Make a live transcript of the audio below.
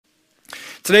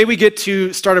Today we get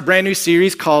to start a brand new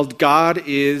series called God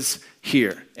is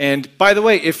Here. And by the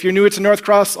way, if you're new to North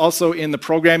Cross, also in the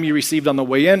program you received on the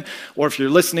way in, or if you're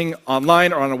listening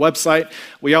online or on a website,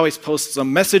 we always post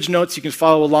some message notes you can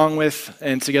follow along with,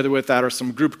 and together with that are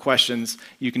some group questions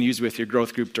you can use with your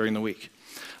growth group during the week.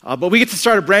 But we get to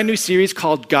start a brand new series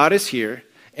called God is Here.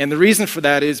 And the reason for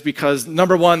that is because,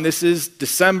 number one, this is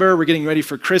December, we're getting ready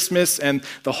for Christmas, and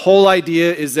the whole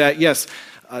idea is that, yes,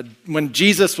 when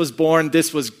Jesus was born,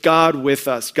 this was God with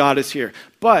us. God is here.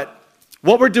 But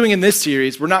what we're doing in this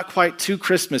series, we're not quite to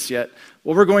Christmas yet.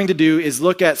 What we're going to do is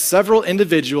look at several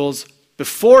individuals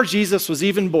before Jesus was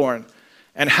even born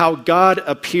and how God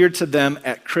appeared to them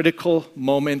at critical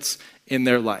moments in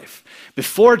their life.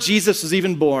 Before Jesus was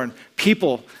even born,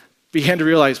 people began to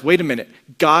realize, wait a minute,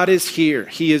 God is here.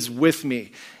 He is with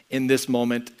me in this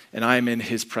moment, and I am in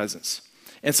his presence.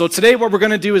 And so today what we're going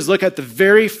to do is look at the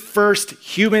very first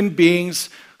human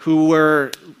beings who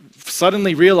were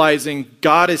suddenly realizing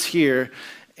God is here.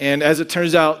 And as it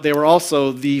turns out, they were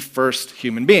also the first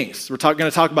human beings. We're going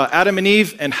to talk about Adam and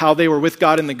Eve and how they were with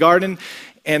God in the garden.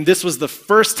 And this was the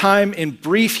first time in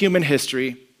brief human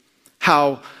history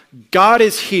how God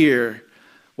is here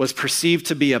was perceived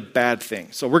to be a bad thing.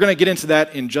 So we're going to get into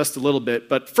that in just a little bit.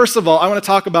 But first of all, I want to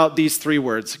talk about these three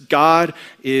words. God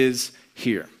is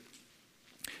here.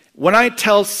 When I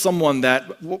tell someone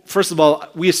that, first of all,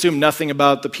 we assume nothing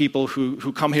about the people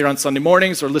who come here on Sunday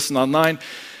mornings or listen online.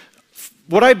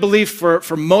 What I believe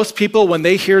for most people, when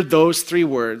they hear those three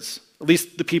words, at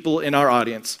least the people in our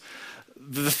audience,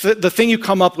 the thing you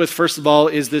come up with, first of all,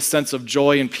 is this sense of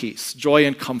joy and peace, joy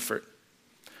and comfort.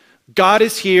 God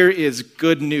is here is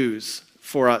good news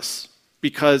for us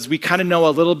because we kind of know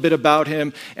a little bit about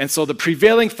him. And so the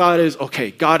prevailing thought is, okay,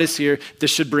 God is here.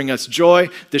 This should bring us joy.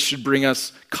 This should bring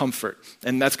us comfort.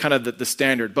 And that's kind of the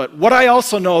standard. But what I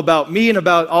also know about me and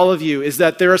about all of you is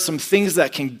that there are some things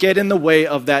that can get in the way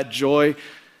of that joy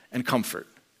and comfort.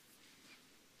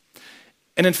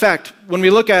 And in fact, when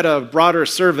we look at a broader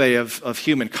survey of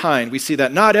humankind, we see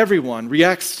that not everyone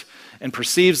reacts and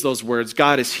perceives those words,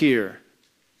 God is here,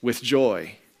 with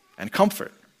joy and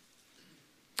comfort.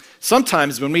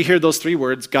 Sometimes when we hear those three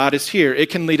words, God is here, it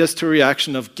can lead us to a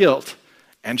reaction of guilt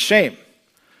and shame.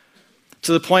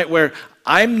 To the point where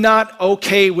I'm not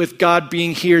okay with God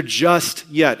being here just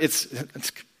yet.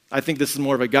 I think this is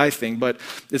more of a guy thing, but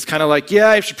it's kind of like, yeah,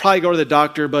 I should probably go to the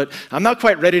doctor, but I'm not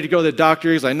quite ready to go to the doctor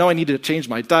because I know I need to change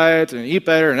my diet and eat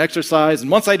better and exercise. And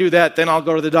once I do that, then I'll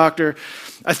go to the doctor.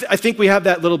 I think we have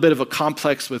that little bit of a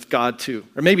complex with God too.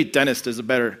 Or maybe dentist is a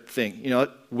better thing. You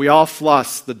know, we all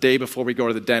floss the day before we go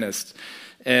to the dentist.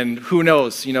 And who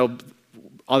knows,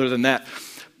 other than that.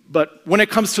 But when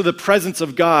it comes to the presence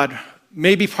of God,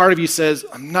 maybe part of you says,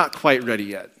 I'm not quite ready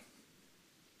yet.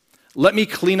 Let me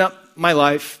clean up my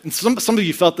life. And some of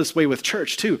you felt this way with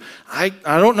church too. I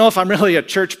don't know if I'm really a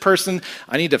church person.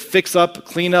 I need to fix up,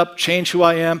 clean up, change who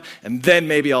I am, and then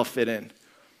maybe I'll fit in.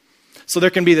 So there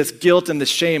can be this guilt and this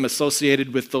shame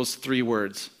associated with those three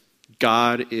words.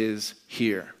 God is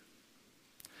here.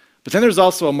 But then there's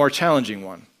also a more challenging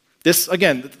one. This,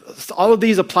 again, all of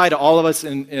these apply to all of us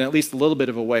in at least a little bit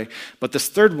of a way. But this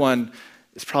third one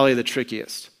is probably the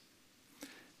trickiest.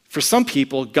 For some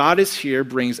people, God is here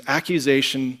brings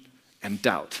accusation and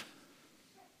doubt.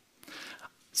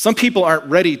 Some people aren't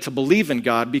ready to believe in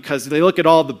God because they look at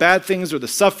all the bad things or the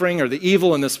suffering or the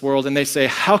evil in this world and they say,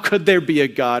 how could there be a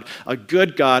God, a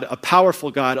good God, a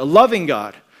powerful God, a loving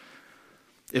God,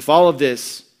 if all of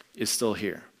this is still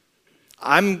here?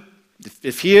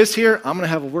 If he is here, I'm going to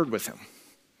have a word with him.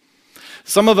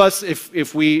 Some of us,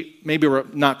 if maybe we're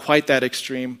not quite that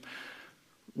extreme,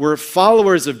 we're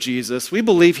followers of Jesus. We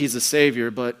believe he's a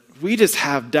savior, but we just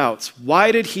have doubts.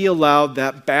 Why did he allow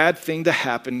that bad thing to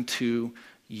happen to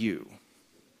you?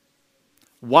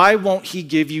 Why won't he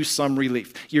give you some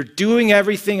relief? You're doing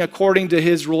everything according to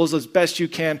his rules as best you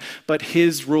can, but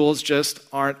his rules just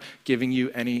aren't giving you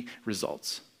any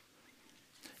results.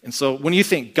 And so when you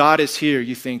think God is here,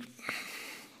 you think,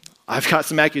 I've got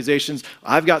some accusations,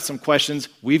 I've got some questions,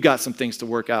 we've got some things to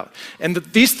work out. And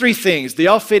these three things, they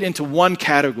all fit into one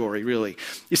category, really.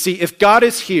 You see, if God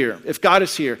is here,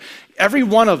 every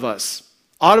one of us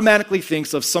automatically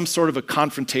thinks of some sort of a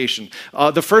confrontation.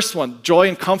 The first one, joy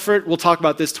and comfort, we'll talk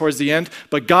about this towards the end,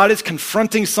 but God is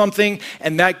confronting something,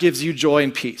 and that gives you joy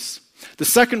and peace. The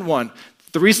second one,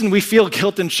 the reason we feel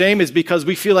guilt and shame is because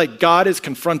we feel like God is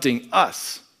confronting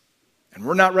us, and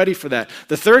we're not ready for that.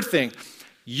 The third thing,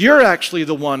 you're actually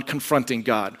the one confronting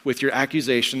God with your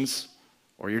accusations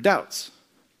or your doubts.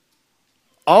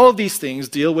 All of these things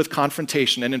deal with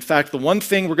confrontation. And in fact, the one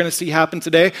thing we're going to see happen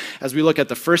today as we look at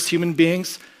the first human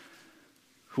beings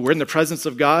who were in the presence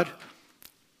of God,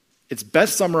 it's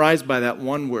best summarized by that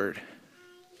one word,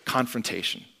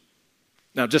 confrontation.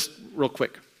 Now, just real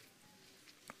quick.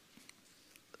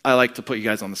 I like to put you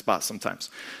guys on the spot sometimes.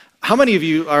 How many of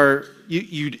you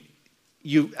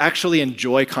you actually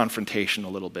enjoy confrontation a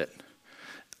little bit?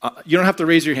 You don't have to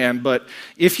raise your hand, but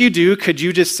if you do, could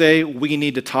you just say, we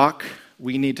need to talk?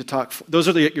 We need to talk. Those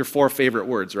are your 4 favorite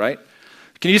words, right?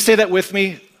 Can you say that with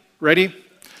me? Ready?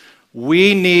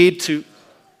 We need to.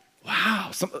 Wow,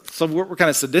 so we're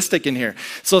kind of sadistic in here.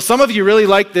 So some of you really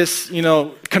like this,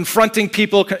 confronting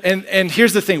people. And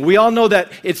here's the thing. We all know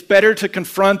that it's better to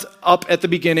confront up at the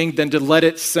beginning than to let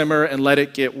it simmer and let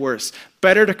it get worse.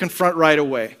 Better to confront right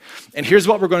away. And here's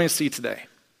what we're going to see today.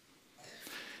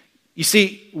 You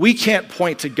see, we can't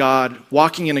point to God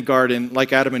walking in a garden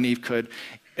like Adam and Eve could,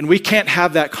 and we can't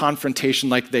have that confrontation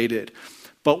like they did.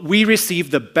 But we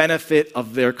receive the benefit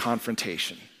of their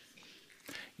confrontation.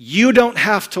 You don't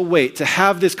have to wait to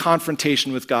have this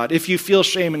confrontation with God. If you feel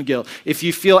shame and guilt, if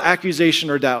you feel accusation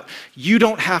or doubt, you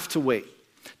don't have to wait.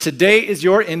 Today is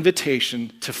your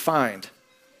invitation to find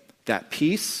that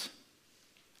peace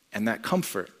and that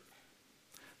comfort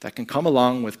that can come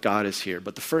along with God is here.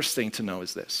 But the first thing to know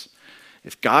is this.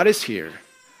 If God is here,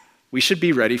 we should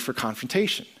be ready for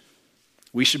confrontation.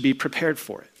 We should be prepared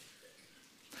for it.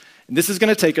 And this is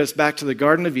going to take us back to the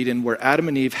Garden of Eden where Adam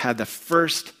and Eve had the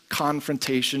first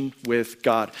confrontation with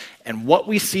God. And what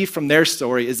we see from their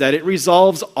story is that it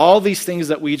resolves all these things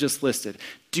that we just listed.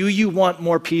 Do you want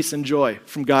more peace and joy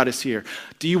from God is here?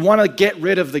 Do you want to get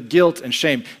rid of the guilt and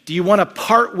shame? Do you want to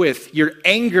part with your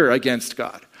anger against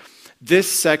God?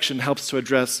 This section helps to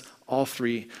address all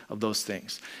 3 of those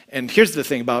things. And here's the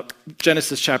thing about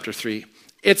Genesis chapter 3.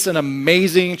 It's an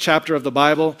amazing chapter of the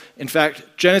Bible. In fact,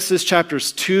 Genesis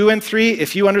chapters 2 and 3,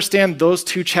 if you understand those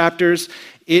 2 chapters,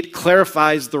 it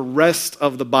clarifies the rest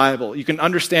of the Bible. You can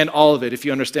understand all of it if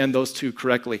you understand those 2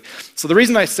 correctly. So the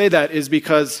reason I say that is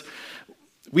because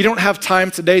we don't have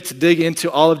time today to dig into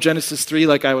all of Genesis 3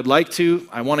 like I would like to.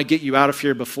 I want to get you out of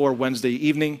here before Wednesday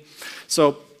evening.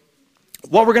 So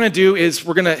what we're going to do is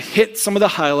we're going to hit some of the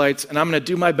highlights, and I'm going to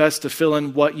do my best to fill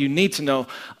in what you need to know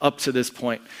up to this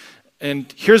point.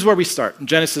 And here's where we start, in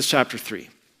Genesis chapter 3.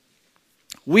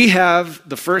 We have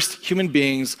the first human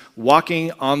beings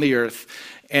walking on the earth,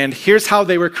 and here's how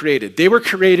they were created. They were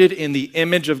created in the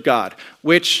image of God,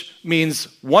 which means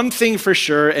one thing for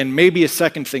sure, and maybe a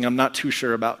second thing I'm not too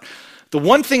sure about. The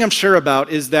one thing I'm sure about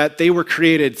is that they were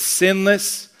created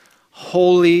sinless,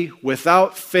 holy,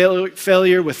 without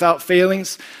failure, without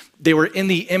failings. They were in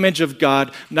the image of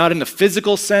God, not in a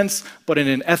physical sense, but in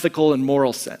an ethical and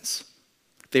moral sense.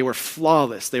 They were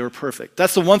flawless. They were perfect.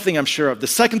 That's the one thing I'm sure of. The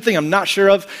second thing I'm not sure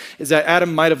of is that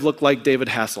Adam might have looked like David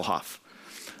Hasselhoff.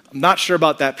 I'm not sure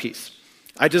about that piece.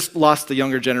 I just lost the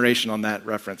younger generation on that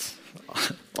reference.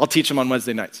 I'll teach them on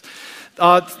Wednesday nights.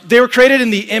 They were created in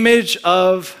the image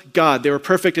of God. They were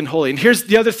perfect and holy. And here's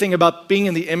the other thing about being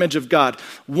in the image of God.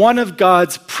 One of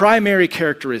God's primary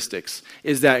characteristics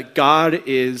is that God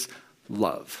is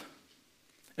love.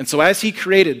 And so as he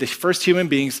created the first human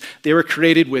beings, they were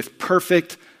created with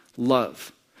perfect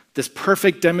love. This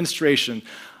perfect demonstration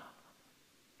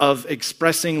of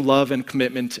expressing love and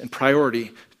commitment and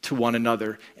priority to one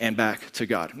another and back to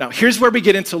God. Now, here's where we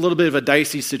get into a little bit of a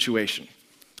dicey situation.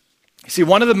 You see,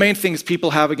 one of the main things people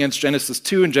have against Genesis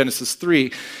 2 and Genesis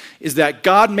 3 is that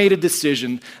God made a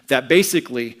decision that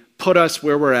basically put us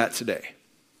where we're at today.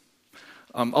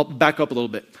 I'll back up a little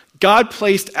bit. God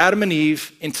placed Adam and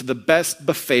Eve into the best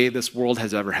buffet this world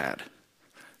has ever had.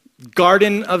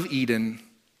 Garden of Eden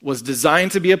was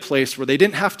designed to be a place where they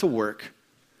didn't have to work.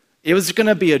 It was going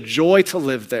to be a joy to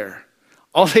live there.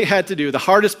 All they had to do, the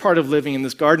hardest part of living in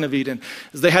this Garden of Eden,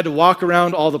 is they had to walk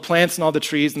around all the plants and all the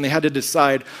trees, and they had to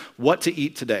decide what to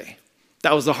eat today.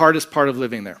 That was the hardest part of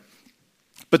living there.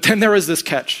 But then there was this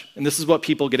catch, and this is what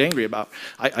people get angry about.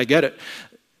 I get it.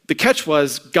 The catch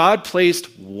was God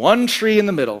placed one tree in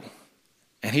the middle,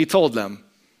 and he told them,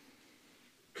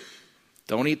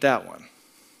 don't eat that one.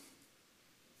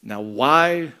 Now,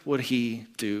 why would he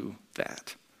do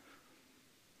that?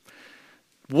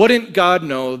 Wouldn't God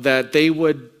know that they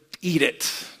would eat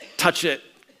it, touch it,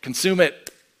 consume it,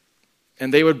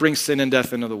 and they would bring sin and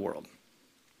death into the world?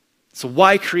 So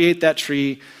why create that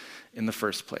tree in the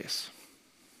first place?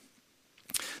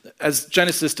 As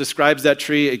Genesis describes that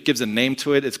tree, it gives a name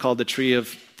to it. It's called the tree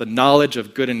of the knowledge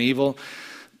of good and evil.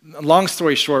 Long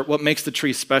story short, what makes the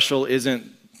tree special isn't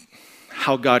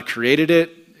how God created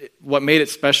it. What made it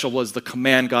special was the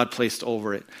command God placed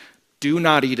over it. Do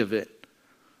not eat of it.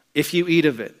 If you eat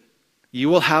of it, you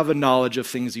will have a knowledge of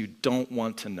things you don't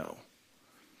want to know.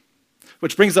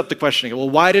 Which brings up the question, well,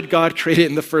 why did God create it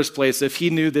in the first place if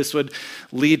he knew this would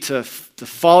lead to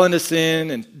fall into sin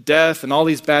and death and all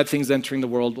these bad things entering the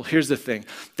world? Well, here's the thing.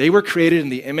 They were created in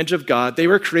the image of God. They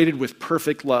were created with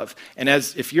perfect love. And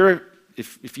if you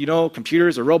know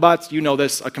computers or robots, you know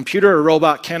this. A computer or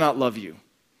robot cannot love you.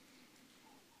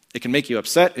 It can make you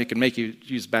upset. It can make you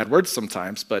use bad words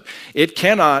sometimes, but it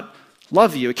cannot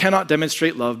love you. It cannot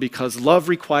demonstrate love because love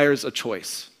requires a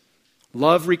choice.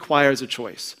 Love requires a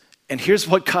choice. And here's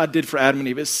what God did for Adam and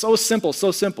Eve. It's so simple,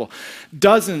 so simple.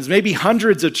 Dozens, maybe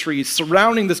hundreds of trees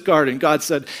surrounding this garden. God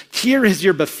said, here is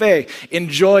your buffet.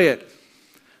 Enjoy it.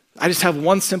 I just have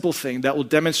one simple thing that will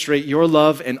demonstrate your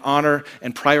love and honor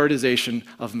and prioritization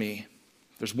of me.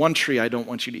 There's one tree I don't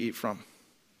want you to eat from.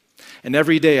 And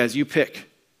every day as you pick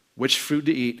which fruit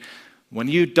to eat, when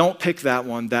you don't pick that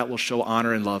one, that will show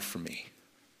honor and love for me.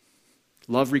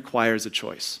 Love requires a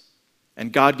choice.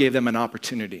 And God gave them an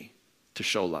opportunity to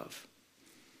show love.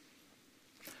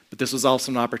 But this was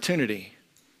also an opportunity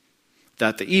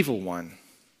that the evil one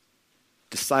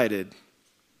decided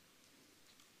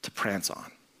to prance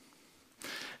on.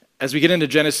 As we get into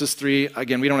Genesis 3,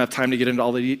 again, we don't have time to get into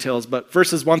all the details, but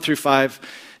verses 1 through 5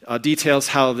 details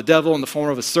how the devil in the form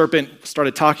of a serpent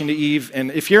started talking to Eve. And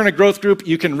if you're in a growth group,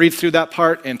 you can read through that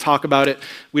part and talk about it.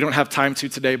 We don't have time to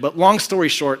today. But long story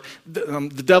short,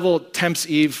 the devil tempts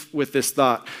Eve with this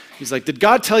thought. He's like, did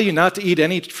God tell you not to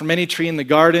eat from any tree in the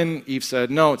garden? Eve said,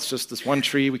 no, it's just this one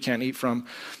tree we can't eat from.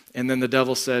 And then the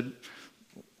devil said,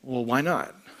 well, why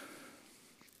not?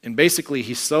 And basically,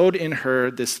 he sowed in her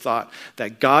this thought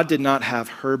that God did not have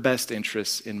her best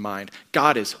interests in mind.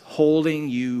 God is holding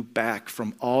you back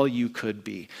from all you could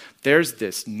be. There's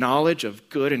this knowledge of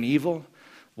good and evil.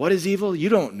 What is evil? You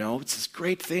don't know. It's this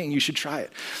great thing. You should try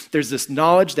it. There's this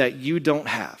knowledge that you don't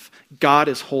have. God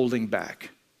is holding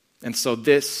back. And so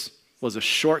this was a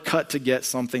shortcut to get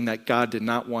something that God did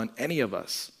not want any of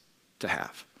us to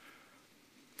have.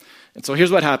 And so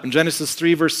here's what happened. Genesis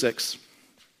 3, verse 6.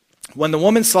 When the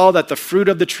woman saw that the fruit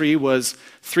of the tree was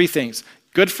three things,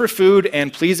 good for food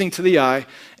and pleasing to the eye,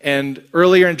 and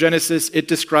earlier in Genesis, it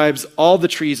describes all the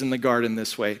trees in the garden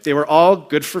this way. They were all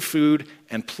good for food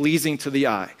and pleasing to the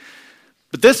eye.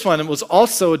 But this one was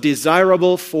also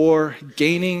desirable for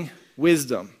gaining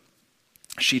wisdom.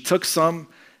 She took some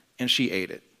and she ate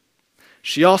it.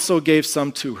 She also gave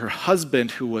some to her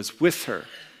husband who was with her,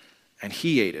 and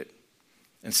he ate it.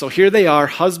 And so here they are,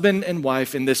 husband and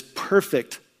wife, in this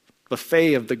perfect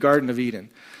buffet of the Garden of Eden.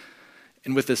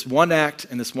 And with this one act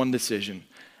and this one decision,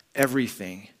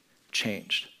 everything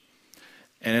changed.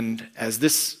 And as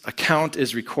this account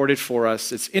is recorded for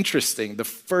us, it's interesting. The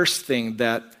first thing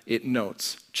that it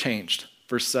notes changed.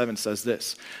 Verse 7 says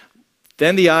this.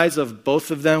 Then the eyes of both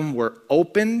of them were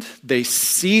opened. They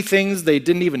see things they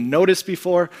didn't even notice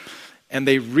before. And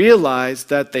they realized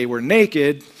that they were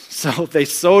naked. So they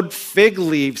sewed fig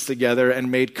leaves together and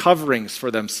made coverings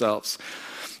for themselves.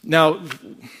 Now,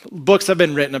 books have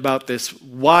been written about this.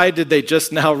 Why did they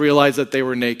just now realize that they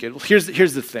were naked? Well, here's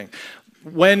the thing.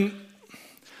 When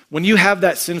you have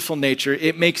that sinful nature,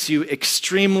 it makes you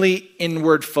extremely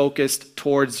inward focused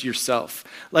towards yourself.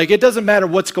 Like, it doesn't matter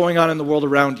what's going on in the world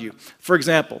around you. For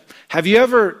example, have you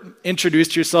ever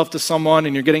introduced yourself to someone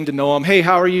and you're getting to know them? Hey,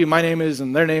 how are you? My name is,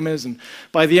 and their name is. And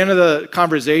by the end of the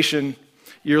conversation,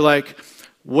 you're like,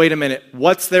 wait a minute,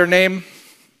 what's their name?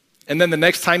 And then the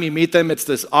next time you meet them, it's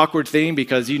this awkward thing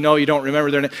because you know you don't remember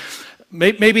their name.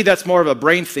 Maybe that's more of a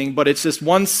brain thing, but it's just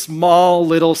one small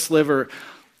little sliver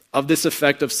of this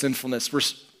effect of sinfulness.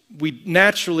 We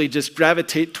naturally just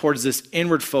gravitate towards this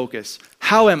inward focus.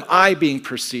 How am I being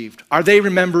perceived? Are they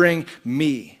remembering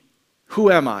me?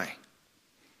 Who am I?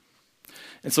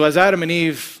 And so as Adam and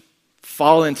Eve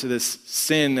fall into this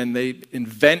sin and they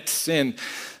invent sin,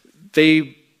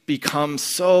 they become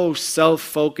so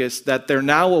self-focused that they're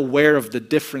now aware of the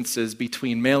differences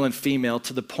between male and female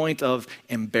to the point of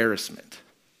embarrassment.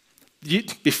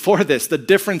 Before this, the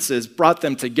differences brought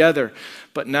them together,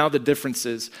 but now the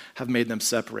differences have made them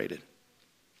separated.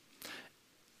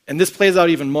 And this plays out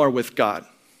even more with God.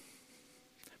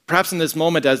 Perhaps in this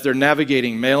moment, as they're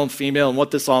navigating male and female and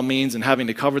what this all means and having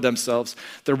to cover themselves,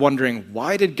 they're wondering,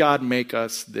 why did God make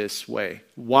us this way?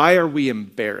 Why are we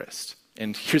embarrassed?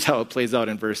 And here's how it plays out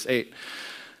in verse 8.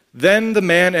 Then the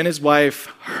man and his wife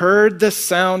heard the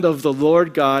sound of the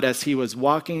Lord God as he was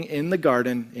walking in the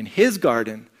garden, in his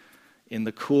garden, in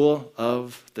the cool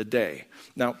of the day.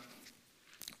 Now,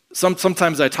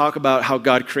 sometimes I talk about how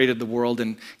God created the world,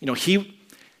 and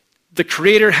the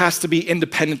creator has to be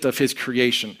independent of his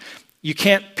creation. You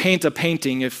can't paint a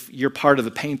painting if you're part of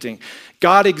the painting.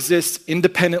 God exists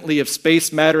independently of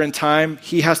space, matter, and time.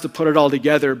 He has to put it all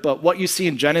together. But what you see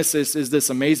in Genesis is this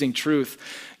amazing truth.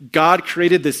 God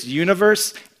created this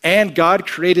universe, and God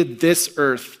created this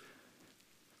earth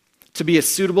to be a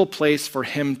suitable place for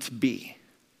him to be.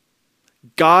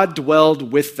 God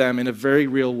dwelled with them in a very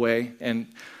real way, and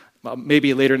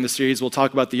maybe later in the series we'll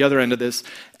talk about the other end of this.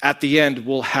 At the end,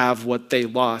 we'll have what they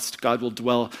lost. God will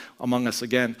dwell among us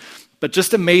again. But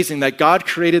just amazing that God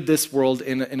created this world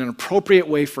in an appropriate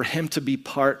way for him to be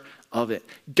part of it.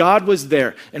 God was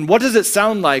there. And what does it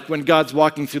sound like when God's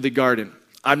walking through the garden?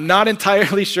 I'm not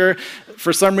entirely sure.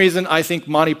 For some reason, I think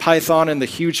Monty Python and the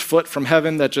huge foot from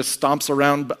heaven that just stomps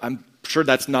around, but I'm sure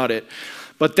that's not it.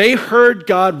 But they heard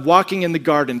God walking in the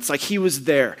garden. It's like he was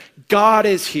there. God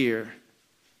is here.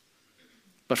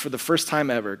 But for the first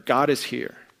time ever, God is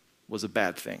here was a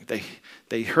bad thing.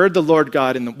 They heard the Lord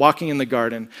God walking in the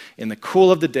garden in the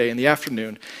cool of the day, in the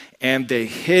afternoon, and they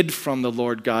hid from the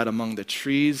Lord God among the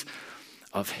trees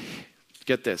of,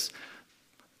 get this,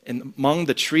 among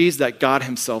the trees that God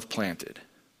himself planted.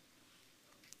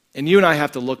 And you and I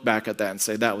have to look back at that and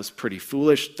say, that was pretty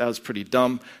foolish, that was pretty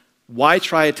dumb. Why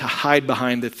try to hide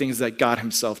behind the things that God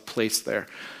himself placed there?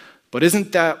 But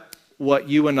isn't that what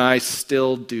you and I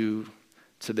still do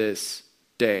to this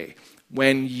day?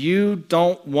 When you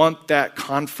don't want that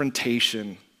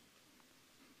confrontation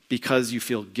because you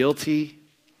feel guilty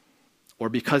or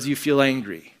because you feel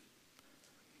angry,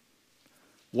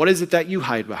 what is it that you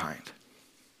hide behind?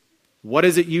 What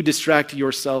is it you distract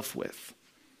yourself with?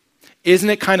 Isn't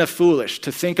it kind of foolish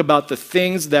to think about the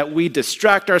things that we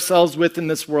distract ourselves with in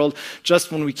this world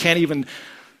just when we can't even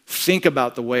think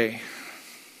about the way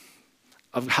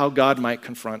of how God might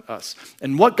confront us?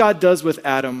 And what God does with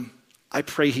Adam, I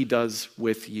pray he does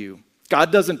with you.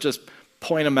 God doesn't just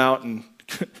point him out and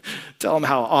tell him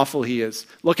how awful he is.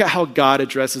 Look at how God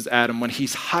addresses Adam when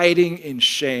he's hiding in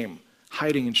shame.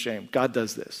 Hiding in shame. God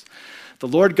does this. The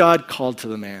Lord God called to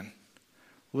the man,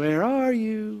 "Where are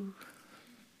you?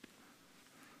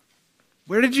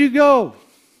 Where did you go?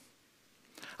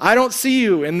 I don't see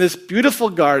you in this beautiful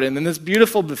garden, in this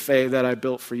beautiful buffet that I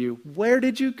built for you. Where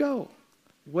did you go?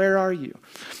 Where are you?"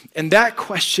 And that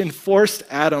question forced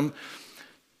Adam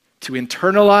to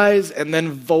internalize and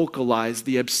then vocalize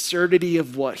the absurdity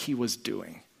of what he was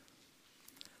doing.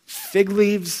 Fig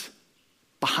leaves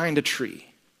behind a tree.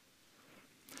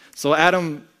 So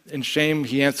Adam, in shame,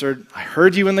 he answered, "I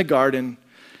heard you in the garden,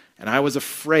 and I was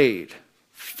afraid."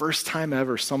 First time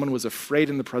ever, someone was afraid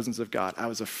in the presence of God. I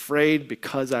was afraid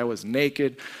because I was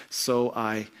naked, so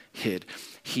I hid.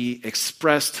 He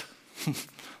expressed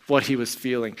what he was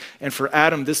feeling. And for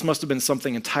Adam, this must have been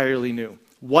something entirely new.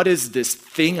 What is this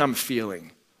thing I'm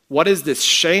feeling? What is this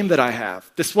shame that I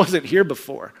have? This wasn't here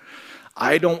before.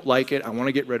 I don't like it. I want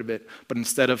to get rid of it. But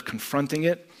instead of confronting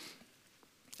it,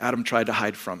 Adam tried to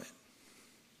hide from it.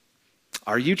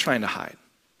 Are you trying to hide?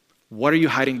 What are you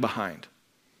hiding behind?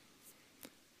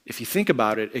 If you think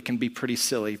about it, it can be pretty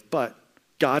silly, but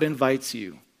God invites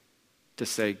you to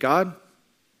say, "God,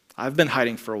 I've been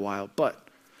hiding for a while, but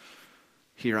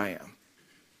here I am."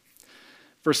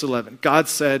 Verse 11, God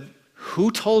said,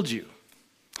 "Who told you?"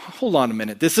 Hold on a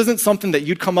minute. This isn't something that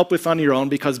you'd come up with on your own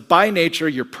because by nature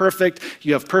you're perfect,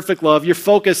 you have perfect love, you're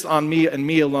focused on me and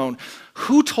me alone.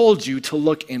 Who told you to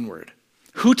look inward?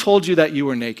 Who told you that you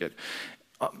were naked?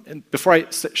 And before I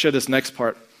share this next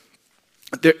part,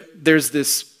 there's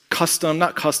this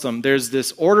there's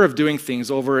this order of doing things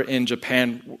over in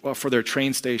Japan for their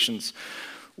train stations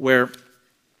where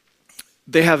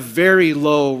they have very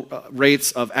low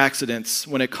rates of accidents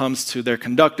when it comes to their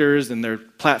conductors and their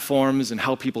platforms and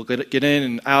how people get in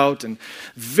and out, and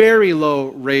very low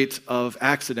rate of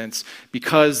accidents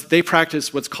because they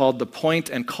practice what's called the point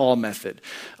and call method.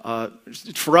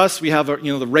 For us, we have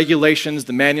the regulations,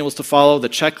 the manuals to follow, the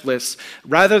checklists.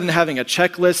 Rather than having a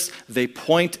checklist, they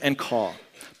point and call.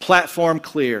 Platform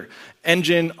clear,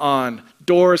 engine on,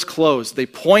 doors closed. They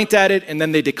point at it and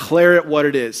then they declare it what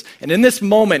it is. And in this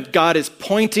moment, God is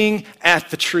pointing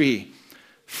at the tree.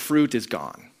 Fruit is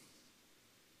gone.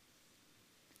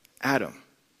 Adam,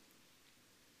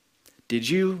 did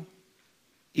you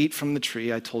eat from the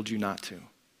tree I told you not to?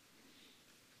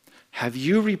 Have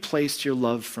you replaced your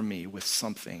love for me with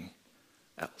something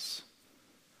else?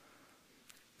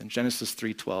 In Genesis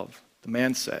 3:12, the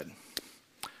man said,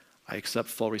 "I accept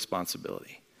full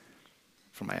responsibility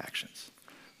for my actions."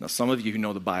 Now, some of you who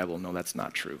know the Bible know that's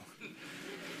not true.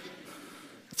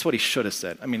 That's what he should have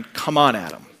said. I mean, come on,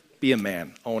 Adam. Be a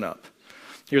man. Own up.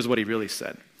 Here's what he really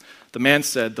said. The man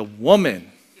said, "The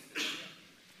woman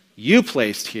you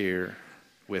placed here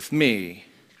with me,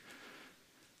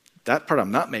 That part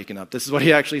I'm not making up. This is what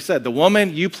he actually said. The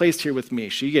woman you placed here with me,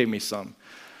 she gave me some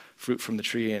fruit from the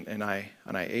tree, and I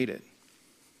ate it.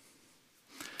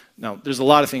 Now, there's a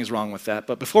lot of things wrong with that,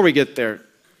 but before we get there,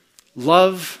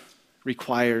 love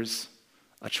requires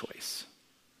a choice.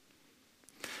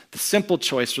 The simple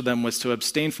choice for them was to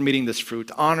abstain from eating this fruit,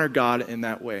 to honor God in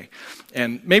that way.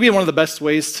 And maybe one of the best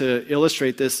ways to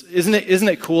illustrate this, isn't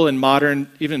it cool even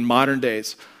in modern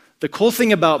days? The cool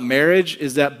thing about marriage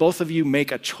is that both of you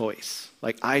make a choice.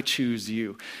 Like, I choose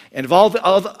you. And out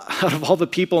of all the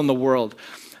people in the world,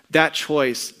 that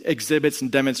choice exhibits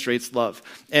and demonstrates love.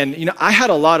 And, I had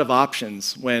a lot of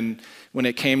options when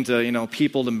it came to,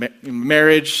 people to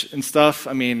marriage and stuff.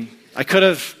 I mean, I could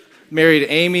have married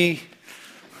Amy.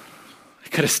 I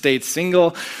could have stayed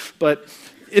single. But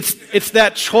it's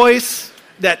that choice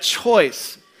that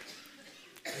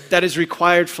is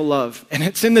required for love. And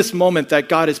it's in this moment that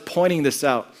God is pointing this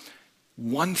out.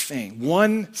 One thing,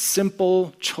 one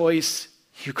simple choice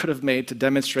you could have made to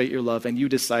demonstrate your love, and you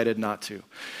decided not to.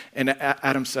 And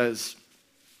Adam says,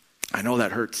 I know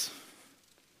that hurts.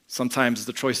 Sometimes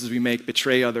the choices we make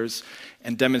betray others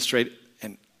and demonstrate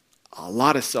a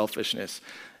lot of selfishness.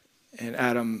 And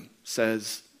Adam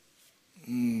says,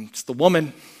 it's the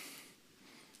woman.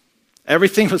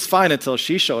 Everything was fine until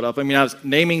she showed up. I mean, I was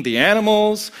naming the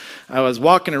animals, I was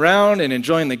walking around and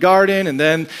enjoying the garden, and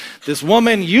then this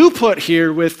woman you put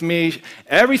here with me,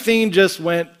 everything just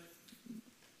went,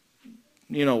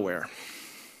 where.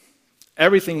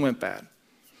 Everything went bad.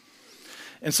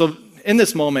 And so in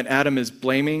this moment, Adam is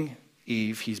blaming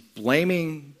Eve. He's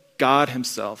blaming God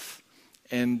himself.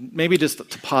 And maybe just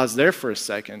to pause there for a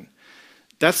second,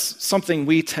 that's something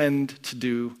we tend to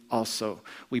do also.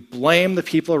 We blame the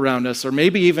people around us, or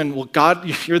maybe even, well, God,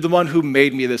 you're the one who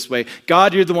made me this way.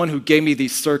 God, you're the one who gave me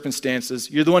these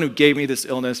circumstances. You're the one who gave me this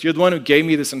illness. You're the one who gave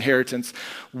me this inheritance.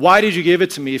 Why did you give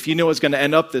it to me if you knew it was going to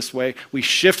end up this way? We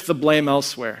shift the blame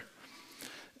elsewhere.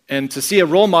 And to see a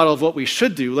role model of what we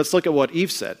should do, let's look at what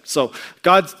Eve said. So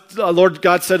Lord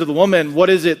God said to the woman,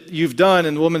 what is it you've done?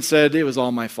 And the woman said, it was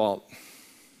all my fault.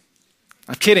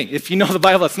 I'm kidding. If you know the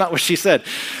Bible, that's not what she said.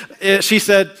 She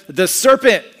said, the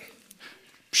serpent,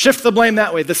 shift the blame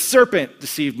that way. The serpent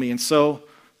deceived me, and so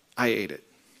I ate it.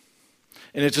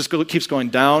 And it just keeps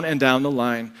going down and down the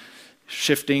line,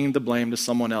 shifting the blame to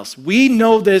someone else. We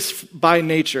know this by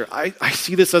nature. I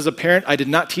see this as a parent. I did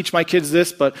not teach my kids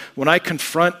this, but when I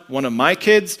confront one of my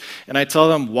kids and I tell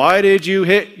them, why did you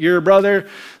hit your brother?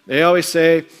 They always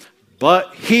say,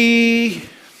 but he...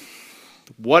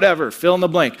 whatever, fill in the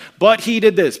blank. But he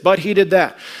did this, but he did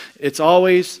that. It's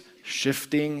always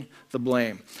shifting the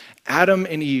blame. Adam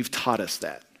and Eve taught us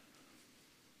that.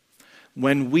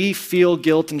 When we feel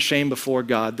guilt and shame before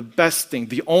God, the best thing,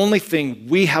 the only thing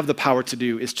we have the power to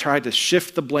do is try to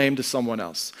shift the blame to someone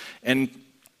else. And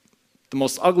the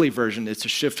most ugly version is to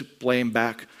shift blame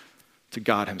back to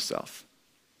God himself.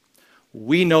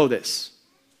 We know this.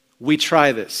 We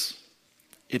try this.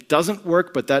 It doesn't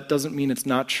work, but that doesn't mean it's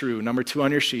not true. Number 2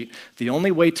 on your sheet, the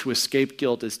only way to escape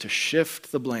guilt is to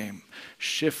shift the blame.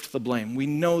 Shift the blame. We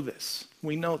know this.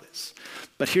 We know this.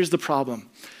 But here's the problem.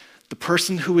 The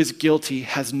person who is guilty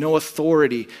has no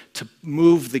authority to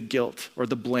move the guilt or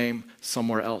the blame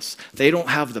somewhere else. They don't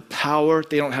have the power.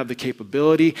 They don't have the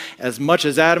capability. As much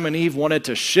as Adam and Eve wanted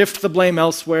to shift the blame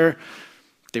elsewhere,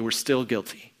 they were still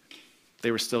guilty.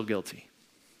 They were still guilty.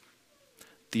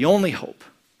 The only hope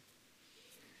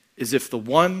is if the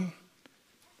one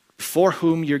for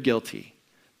whom you're guilty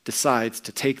decides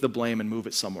to take the blame and move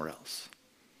it somewhere else.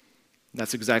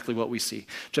 That's exactly what we see.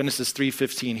 Genesis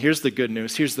 3:15, here's the good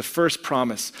news. Here's the first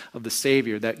promise of the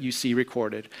Savior that you see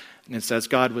recorded. And it says,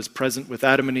 God was present with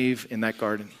Adam and Eve in that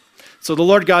garden. So the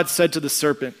Lord God said to the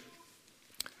serpent,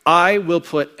 I will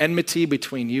put enmity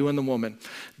between you and the woman.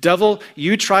 Devil,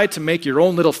 you tried to make your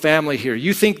own little family here.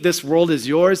 You think this world is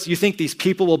yours? You think these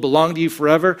people will belong to you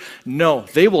forever? No,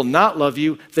 they will not love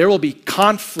you. There will be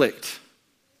conflict.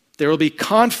 There will be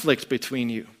conflict between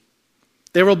you.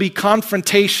 There will be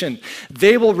confrontation.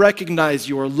 They will recognize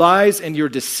your lies and your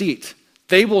deceit.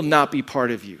 They will not be part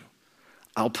of you.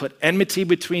 I'll put enmity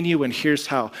between you, and here's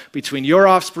how. Between your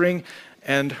offspring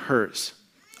and hers.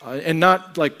 And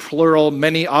not like plural,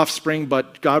 many offspring,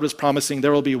 but God was promising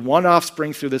there will be one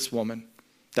offspring through this woman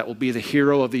that will be the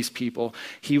hero of these people.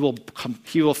 He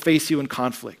will face you in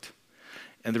conflict.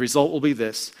 And the result will be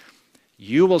this.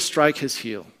 You will strike his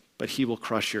heel, but he will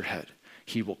crush your head.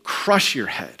 He will crush your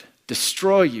head,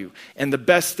 destroy you. And the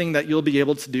best thing that you'll be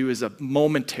able to do is a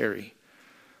momentary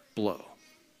blow.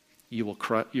 you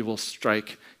will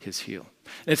strike his heel.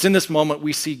 And it's in this moment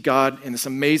we see God in this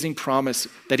amazing promise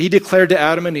that he declared to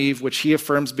Adam and Eve, which he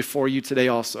affirms before you today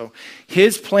also.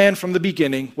 His plan from the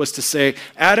beginning was to say,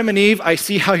 Adam and Eve, I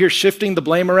see how you're shifting the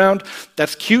blame around.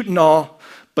 That's cute and all,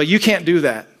 but you can't do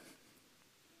that.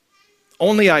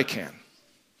 Only I can.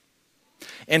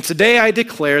 And today I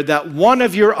declare that one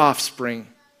of your offspring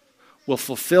will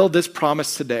fulfill this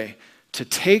promise today to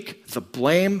take the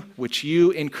blame which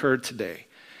you incurred today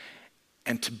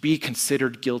and to be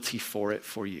considered guilty for it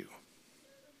for you.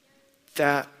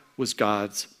 That was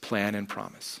God's plan and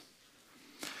promise.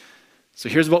 So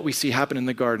here's what we see happen in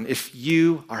the garden. If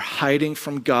you are hiding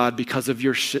from God because of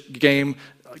your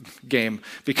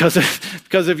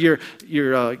because of your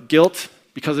guilt,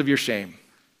 because of your shame,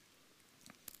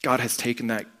 God has taken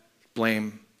that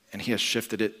blame and he has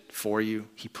shifted it for you.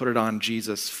 He put it on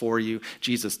Jesus for you.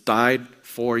 Jesus died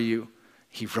for you.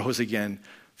 He rose again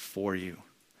for you.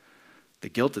 The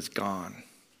guilt is gone.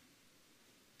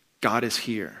 God is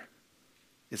here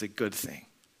is a good thing.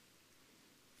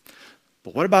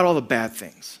 But what about all the bad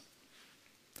things?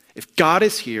 If God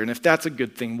is here, and if that's a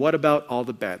good thing, what about all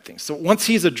the bad things? So once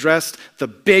he's addressed the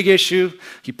big issue,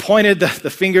 he pointed the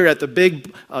finger at the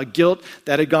big guilt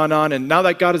that had gone on, and now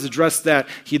that God has addressed that,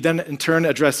 he then in turn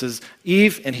addresses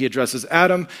Eve, and he addresses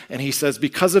Adam, and he says,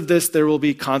 because of this, there will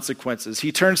be consequences.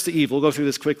 He turns to Eve. We'll go through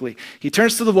this quickly. He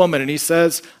turns to the woman, and he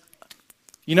says,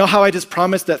 you know how I just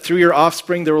promised that through your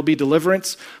offspring there will be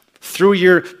deliverance? Through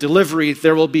your delivery,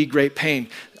 there will be great pain.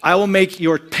 I will make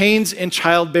your pains in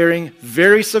childbearing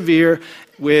very severe.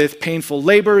 With painful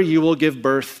labor, you will give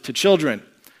birth to children.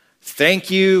 Thank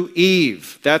you,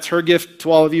 Eve. That's her gift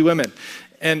to all of you women.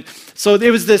 And so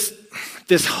there was this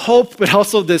hope, but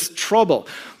also this trouble.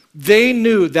 They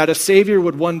knew that a Savior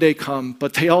would one day come,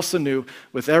 but they also knew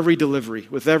with every delivery,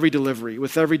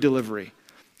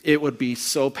 it would be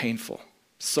so painful.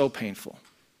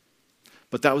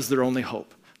 But that was their only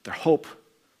hope. Their hope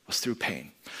was through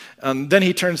pain. Then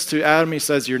he turns to Adam. He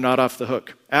says, you're not off the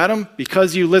hook. Adam,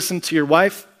 because you listened to your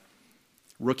wife,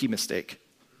 rookie mistake.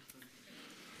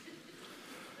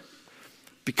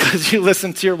 Because you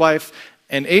listened to your wife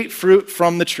and ate fruit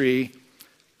from the tree,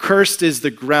 cursed is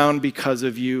the ground because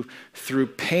of you. Through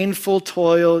painful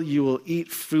toil, you will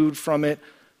eat food from it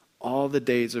all the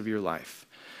days of your life.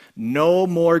 No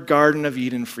more Garden of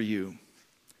Eden for you.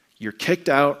 You're kicked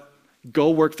out.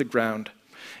 Go work the ground.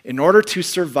 In order to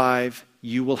survive,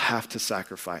 you will have to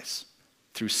sacrifice.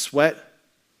 Through sweat,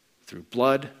 through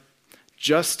blood.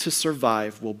 Just to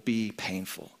survive will be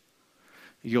painful.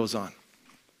 He goes on.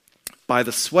 By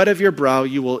the sweat of your brow,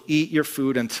 you will eat your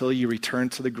food until you return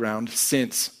to the ground,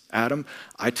 since, Adam,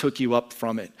 I took you up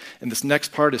from it. And this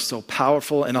next part is so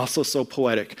powerful and also so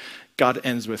poetic. God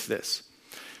ends with this.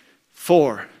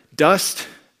 For dust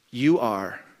you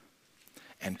are,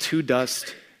 and to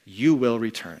dust you will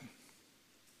return.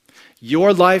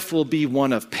 Your life will be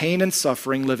one of pain and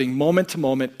suffering, living moment to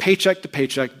moment, paycheck to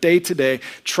paycheck, day to day,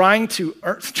 trying to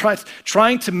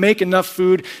make enough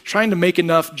food, trying to make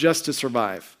enough just to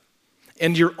survive.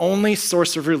 And your only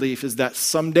source of relief is that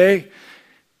someday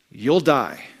you'll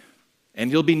die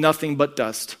and you'll be nothing but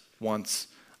dust once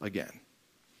again.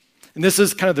 And this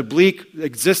is kind of the bleak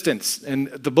existence. And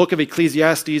the book of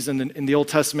Ecclesiastes in the Old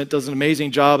Testament does an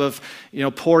amazing job of,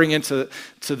 pouring into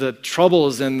the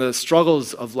troubles and the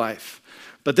struggles of life.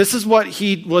 But this is what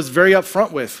he was very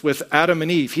upfront with Adam and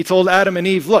Eve. He told Adam and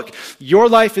Eve, look, your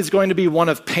life is going to be one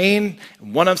of pain,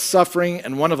 one of suffering,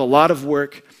 and one of a lot of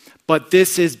work. But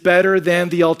this is better than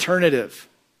the alternative.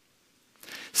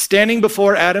 Standing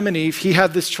before Adam and Eve, he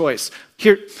had this choice.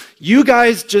 Here, you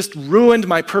guys just ruined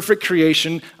my perfect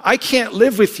creation. I can't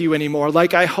live with you anymore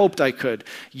like I hoped I could.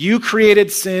 You created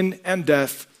sin and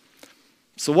death.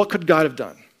 So what could God have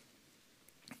done?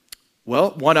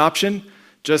 Well, one option,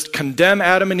 just condemn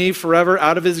Adam and Eve forever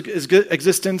out of his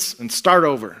existence and start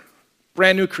over.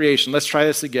 Brand new creation. Let's try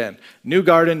this again. New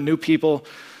garden, new people.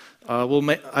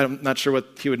 I'm not sure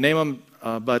what he would name them.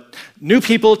 But new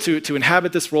people to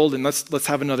inhabit this world, and let's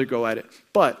have another go at it.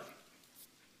 But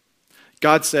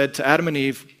God said to Adam and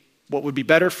Eve, what would be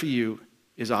better for you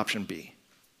is option B.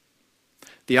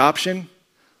 The option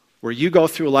where you go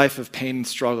through a life of pain and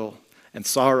struggle and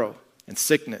sorrow and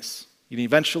sickness and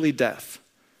eventually death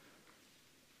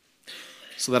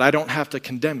so that I don't have to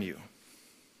condemn you.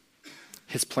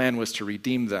 His plan was to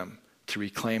redeem them, to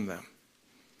reclaim them.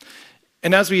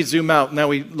 And as we zoom out, now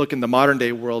we look in the modern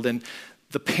day world, and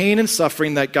the pain and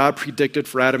suffering that God predicted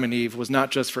for Adam and Eve was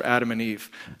not just for Adam and Eve.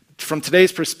 From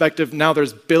today's perspective, now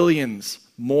there's billions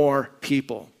more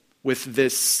people with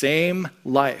this same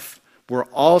life. We're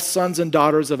all sons and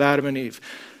daughters of Adam and Eve.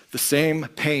 the same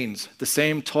pains, the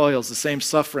same toils, the same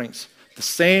sufferings, the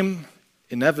same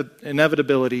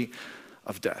inevitability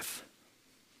of death.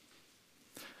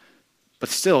 But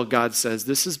still, God says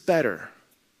this is better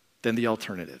than the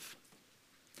alternative.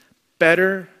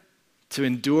 Better to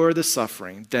endure the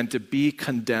suffering than to be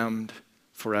condemned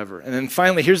forever. And then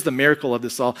finally, here's the miracle of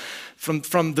this all.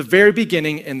 From the very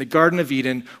beginning in the Garden of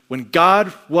Eden, when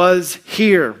God was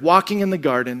here walking in the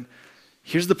garden,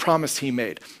 here's the promise he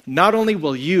made. Not only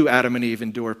will you, Adam and Eve,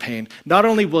 endure pain, not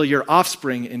only will your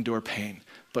offspring endure pain,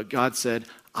 but God said,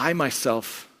 I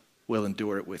myself will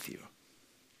endure it with you.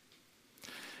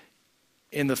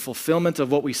 In the fulfillment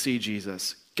of what we see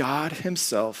Jesus, God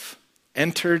himself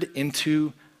entered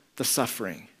into the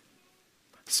suffering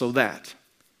so that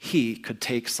he could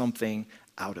take something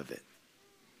out of it.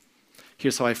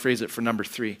 Here's how I phrase it for number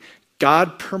 3.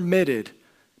 God permitted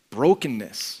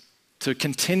brokenness to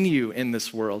continue in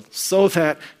this world so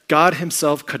that God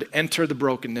himself could enter the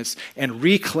brokenness and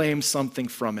reclaim something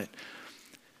from it,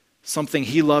 something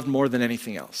he loved more than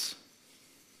anything else.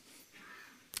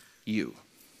 You,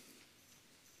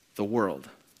 the world.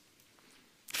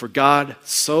 For God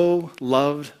so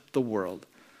loved the world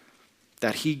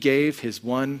that he gave his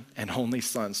one and only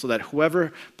Son, so that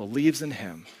whoever believes in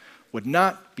him would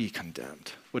not be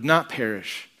condemned, would not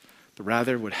perish, but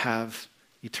rather would have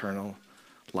eternal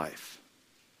life.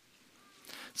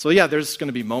 So yeah, there's going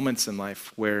to be moments in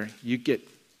life where you get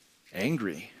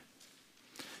angry.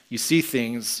 You see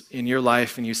things in your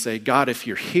life and you say, God, if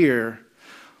you're here,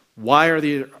 why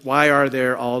are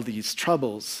there all these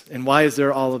troubles? And why is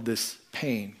there all of this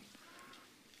pain?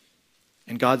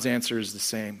 And God's answer is the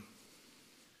same.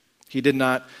 He did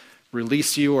not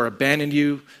release you or abandon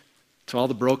you to all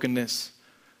the brokenness,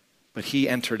 but he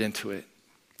entered into it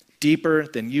deeper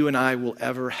than you and I will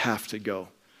ever have to go.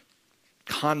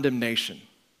 Condemnation,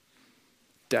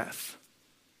 death.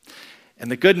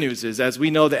 And the good news is, as we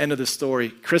know the end of the story,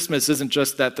 Christmas isn't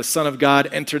just that the Son of God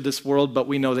entered this world, but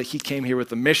we know that he came here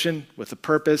with a mission, with a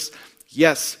purpose.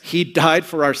 Yes, he died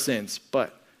for our sins,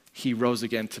 but he rose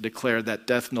again to declare that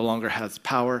death no longer has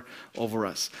power over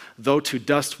us. Though to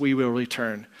dust we will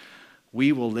return,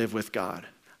 we will live with God.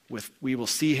 We will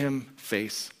see him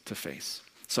face to face.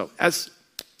 So as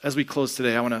we close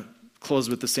today, I want to close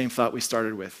with the same thought we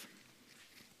started with.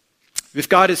 If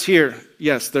God is here,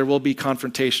 yes, there will be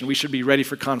confrontation. We should be ready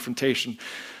for confrontation.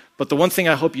 But the one thing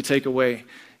I hope you take away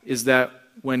is that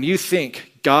when you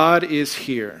think God is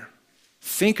here,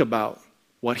 think about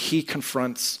what he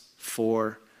confronts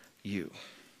for you.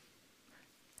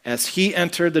 As he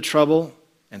entered the trouble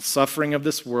and suffering of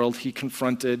this world, he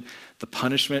confronted the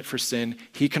punishment for sin.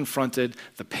 He confronted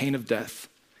the pain of death.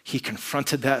 He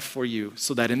confronted that for you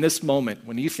so that in this moment,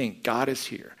 when you think God is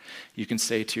here, you can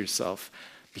say to yourself,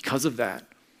 because of that,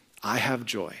 I have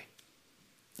joy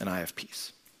and I have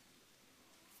peace.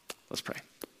 Let's pray.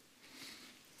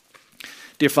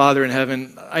 Dear Father in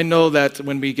heaven, I know that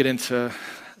when we get into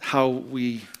how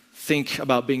we think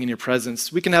about being in your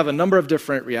presence, we can have a number of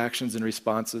different reactions and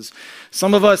responses.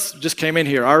 Some of us just came in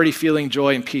here already feeling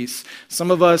joy and peace.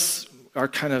 Some of us are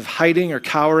kind of hiding or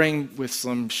cowering with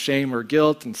some shame or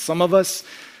guilt, and some of us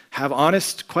have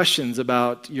honest questions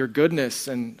about your goodness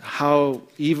and how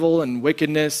evil and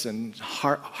wickedness and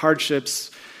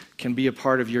hardships can be a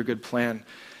part of your good plan.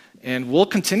 And we'll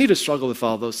continue to struggle with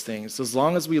all those things as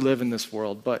long as we live in this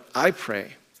world. But I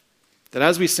pray that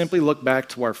as we simply look back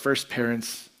to our first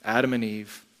parents, Adam and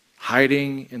Eve,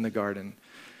 hiding in the garden,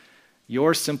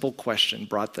 your simple question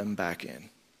brought them back in.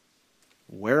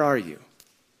 Where are you?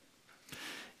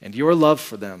 And your love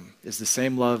for them is the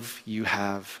same love you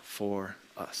have for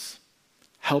us.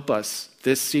 Help us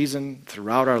this season,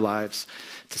 throughout our lives,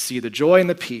 to see the joy and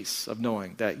the peace of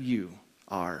knowing that you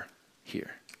are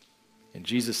here. In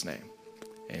Jesus' name,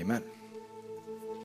 amen.